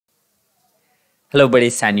Hello buddy,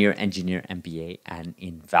 Sanir, engineer, MBA, and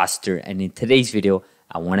investor. And in today's video,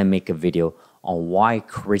 I want to make a video on why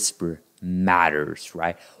CRISPR matters,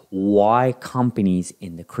 right? Why companies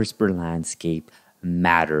in the CRISPR landscape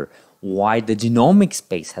matter, why the genomic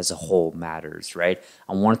space as a whole matters, right?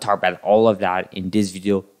 I want to talk about all of that in this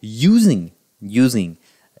video using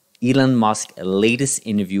Elon Musk's latest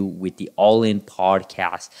interview with the All In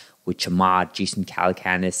podcast with Chamath, Jason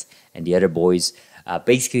Calacanis, and the other boys.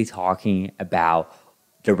 Basically talking about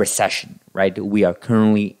the recession, right? We are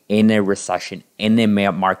currently in a recession, in a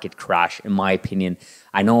market crash, in my opinion.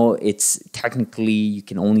 I know it's technically, you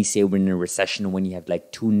can only say we're in a recession when you have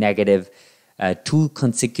like two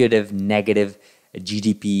consecutive negative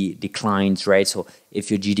GDP declines, right? So if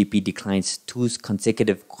your GDP declines two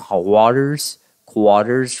consecutive quarters,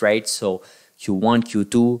 right? So Q1,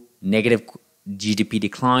 Q2, negative GDP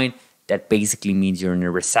decline, that basically means you're in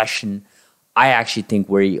a recession. I actually think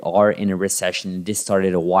we are in a recession. This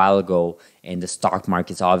started a while ago, and the stock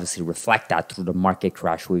markets obviously reflect that through the market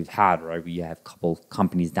crash we've had, right? We have a couple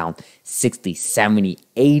companies down 60, 70,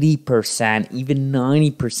 80%, even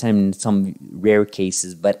 90% in some rare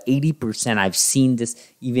cases, but 80%. I've seen this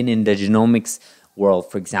even in the genomics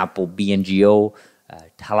world. For example, BNGO,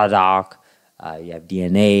 Teladoc, you have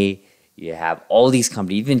DNA, you have all these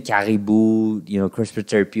companies, even Caribou, CRISPR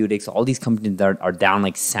Therapeutics, all these companies that are down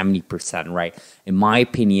like 70%, right? In my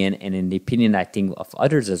opinion, and in the opinion, I think, of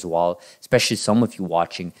others as well, especially some of you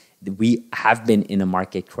watching, we have been in a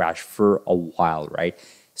market crash for a while, right?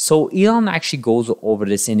 So Elon actually goes over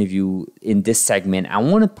this interview in this segment. I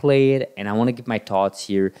want to play it, and I want to give my thoughts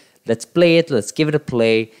here. Let's play it. Let's give it a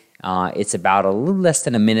play. It's about a little less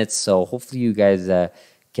than a minute, so hopefully you guys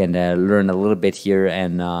can learn a little bit here,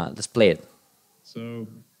 and let's play it. So,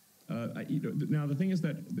 now the thing is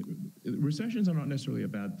that recessions are not necessarily a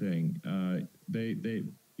bad thing. I've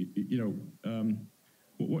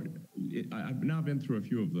now been through a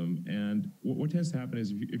few of them, and what tends to happen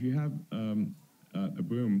is if you have a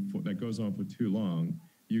boom that goes on for too long,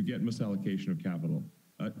 you get misallocation of capital.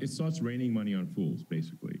 It starts raining money on fools,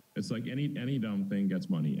 basically. It's like any dumb thing gets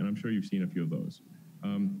money, and I'm sure you've seen a few of those.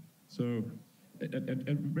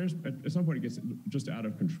 At some point, it gets just out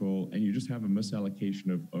of control, and you just have a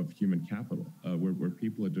misallocation of human capital, where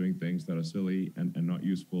people are doing things that are silly and not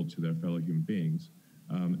useful to their fellow human beings.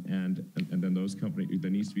 And then those companies, there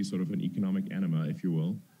needs to be sort of an economic enema, if you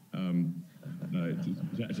will, to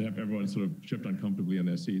have everyone sort of shift uncomfortably in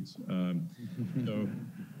their seats.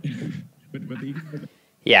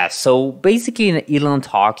 Yeah, so basically Elon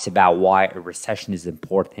talks about why a recession is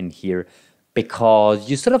important here, because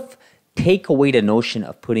you sort of take away the notion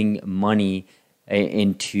of putting money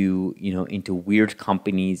into weird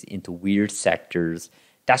companies, into weird sectors.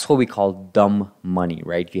 That's what we call dumb money,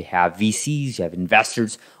 right? You have VCs, you have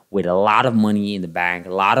investors with a lot of money in the bank,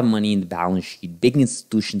 a lot of money in the balance sheet, big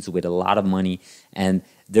institutions with a lot of money, and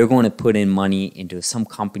they're going to put in money into some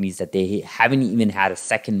companies that they haven't even had a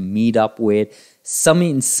second meetup with.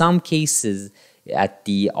 In some cases, at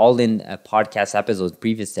the All In podcast episode,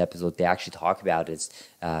 previous episode, they actually talk about it,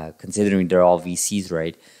 considering they're all VCs,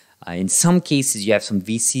 right? In some cases, you have some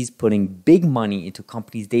VCs putting big money into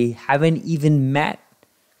companies they haven't even met,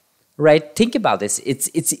 right? Think about this.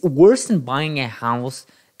 It's worse than buying a house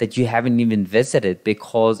that you haven't even visited,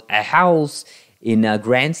 because a house, in a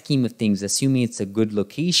grand scheme of things, assuming it's a good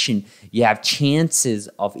location, you have chances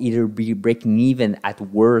of either be breaking even at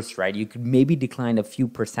worst, right? You could maybe decline a few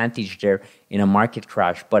percentage there in a market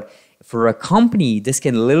crash. But for a company, this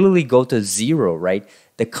can literally go to zero, right?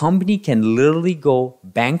 The company can literally go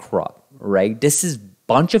bankrupt, right? This is a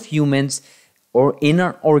bunch of humans or in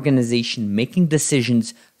our organization making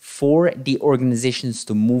decisions for the organizations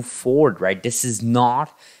to move forward, right? This is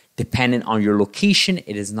not dependent on your location.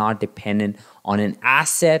 It is not dependent on an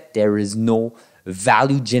asset. There is no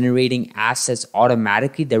value generating assets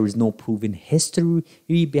automatically. There is no proven history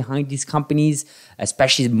behind these companies,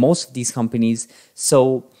 especially most of these companies.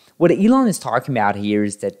 So what Elon is talking about here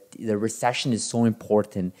is that the recession is so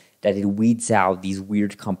important that it weeds out these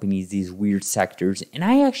weird companies, these weird sectors. And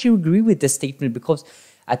I actually agree with this statement, because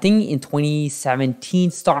I think in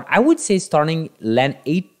 2017, starting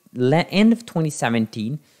end of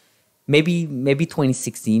 2017, maybe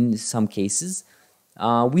 2016 in some cases,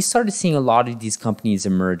 we started seeing a lot of these companies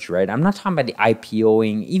emerge, right? I'm not talking about the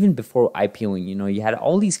IPOing. Even before IPOing, you had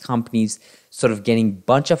all these companies sort of getting a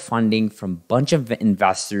bunch of funding from a bunch of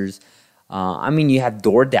investors. You had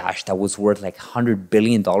DoorDash that was worth like $100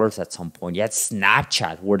 billion at some point. You had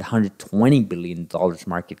Snapchat worth $120 billion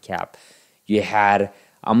market cap. You had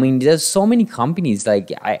I mean, there's so many companies,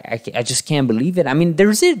 like I just can't believe it. I mean,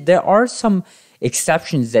 there are some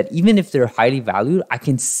exceptions that even if they're highly valued, I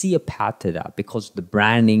can see a path to that because of the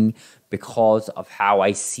branding, because of how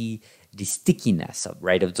I see the stickiness of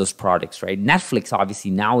those products, right? Netflix,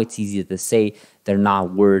 obviously, now it's easier to say they're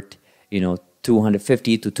not worth,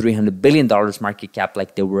 250 to $300 billion market cap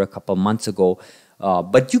like they were a couple months ago.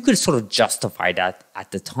 But you could sort of justify that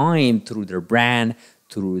at the time through their brand,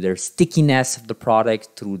 through their stickiness of the product,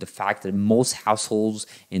 through the fact that most households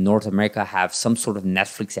in North America have some sort of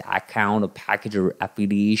Netflix account, a package, or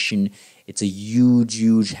affiliation. It's a huge,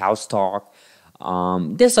 huge house stock.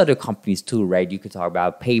 There's other companies too, right? You could talk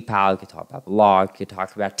about PayPal, you could talk about Block, you could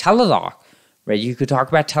talk about Teladoc, right? You could talk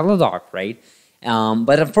about Teladoc, right?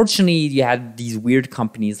 But unfortunately, you had these weird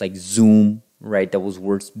companies like Zoom, right? That was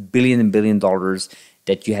worth billion and billion dollars,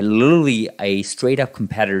 that you had literally a straight up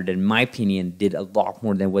competitor that, in my opinion, did a lot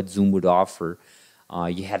more than what Zoom would offer.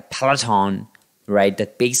 You had Peloton, right?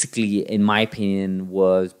 That basically, in my opinion,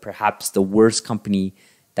 was perhaps the worst company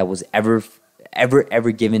that was ever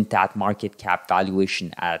given that market cap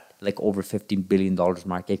valuation at like over $15 billion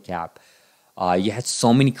market cap. You had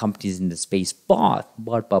so many companies in the space, but,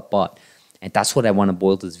 and that's what I want to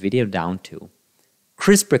boil this video down to.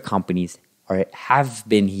 CRISPR companies have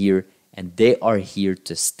been here, and they are here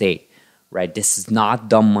to stay, right? This is not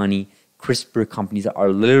dumb money. CRISPR companies are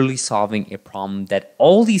literally solving a problem that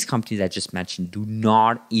all these companies I just mentioned do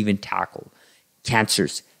not even tackle.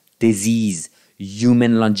 Cancers, disease,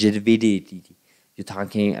 human longevity. You're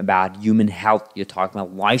talking about human health. You're talking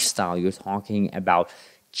about lifestyle. You're talking about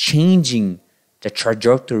changing the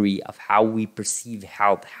trajectory of how we perceive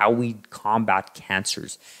health, how we combat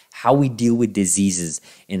cancers, how we deal with diseases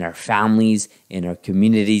in our families, in our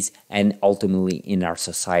communities, and ultimately in our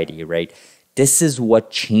society, right? This is what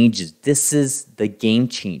changes. This is the game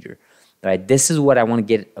changer, right? This is what I want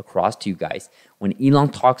to get across to you guys. When Elon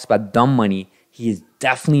talks about dumb money, he is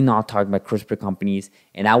definitely not talking about CRISPR companies,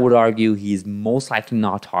 and I would argue he is most likely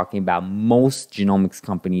not talking about most genomics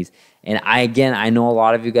companies. And I know a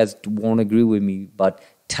lot of you guys won't agree with me, but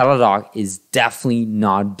Teladoc is definitely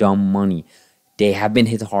not dumb money. They have been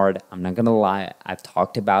hit hard. I'm not gonna lie. I've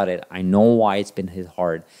talked about it. I know why it's been hit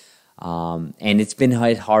hard, and it's been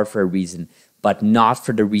hit hard for a reason, but not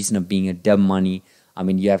for the reason of being a dumb money. I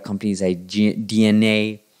mean, you have companies like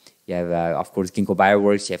DNA. You have, of course, Ginkgo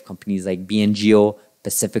Bioworks. You have companies like BNGO,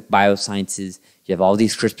 Pacific Biosciences. You have all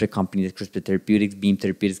these CRISPR companies, CRISPR Therapeutics, Beam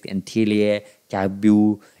Therapeutics, Antilia,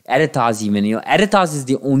 Carbu, Editas even. Editas is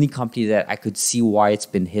the only company that I could see why it's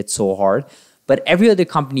been hit so hard. But every other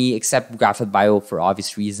company except Graphite Bio, for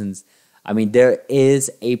obvious reasons, I mean, there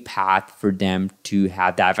is a path for them to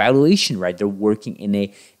have that valuation, right? They're working in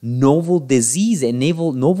a novel disease, a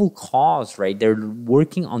novel cause, right? They're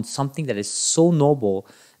working on something that is so noble,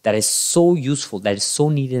 that is so useful, that is so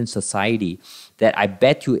needed in society, that I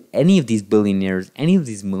bet you any of these billionaires, any of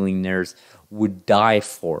these millionaires would die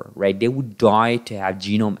for, right? They would die to have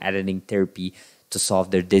genome editing therapy to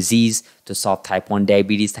solve their disease, to solve type 1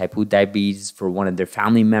 diabetes, type 2 diabetes for one of their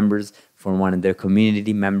family members, for one of their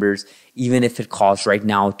community members. Even if it costs right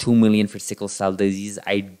now $2 million for sickle cell disease,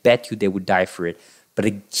 I bet you they would die for it. But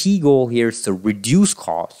a key goal here is to reduce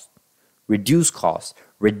costs, reduce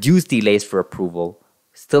delays for approval.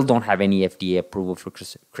 Still don't have any FDA approval for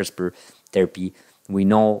CRISPR therapy. We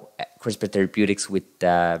know CRISPR Therapeutics with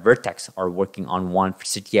Vertex are working on one for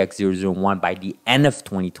CTX001 by the end of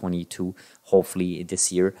 2022, hopefully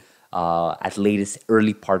this year, at latest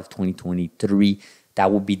early part of 2023.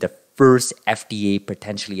 That will be the first FDA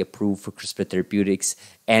potentially approved for CRISPR Therapeutics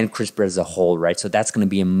and CRISPR as a whole, right? So that's going to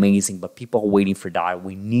be amazing, but people are waiting for that.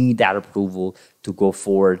 We need that approval to go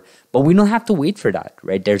forward, but we don't have to wait for that,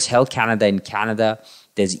 right? There's Health Canada in Canada.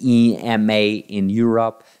 There's EMA in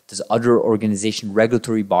Europe. There's other organization,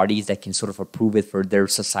 regulatory bodies that can sort of approve it for their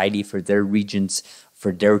society, for their regions,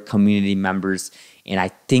 for their community members. And I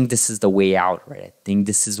think this is the way out, right? I think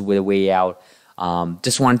this is the way out.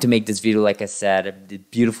 Just wanted to make this video, like I said, the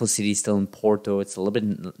beautiful city still in Porto. It's a little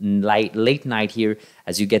bit late night here.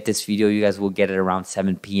 As you get this video, you guys will get it around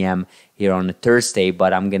 7 p.m. here on a Thursday,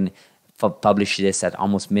 but I'm going to publish this at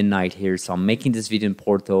almost midnight here. So I'm making this video in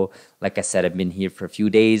Porto. Like I said, I've been here for a few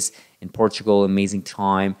days in Portugal. Amazing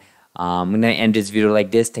time. I'm going to end this video like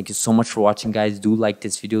this. Thank you so much for watching, guys. Do like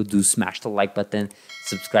this video. Do smash the like button.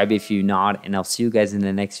 Subscribe if you're not. And I'll see you guys in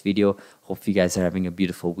the next video. Hope you guys are having a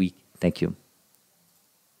beautiful week. Thank you.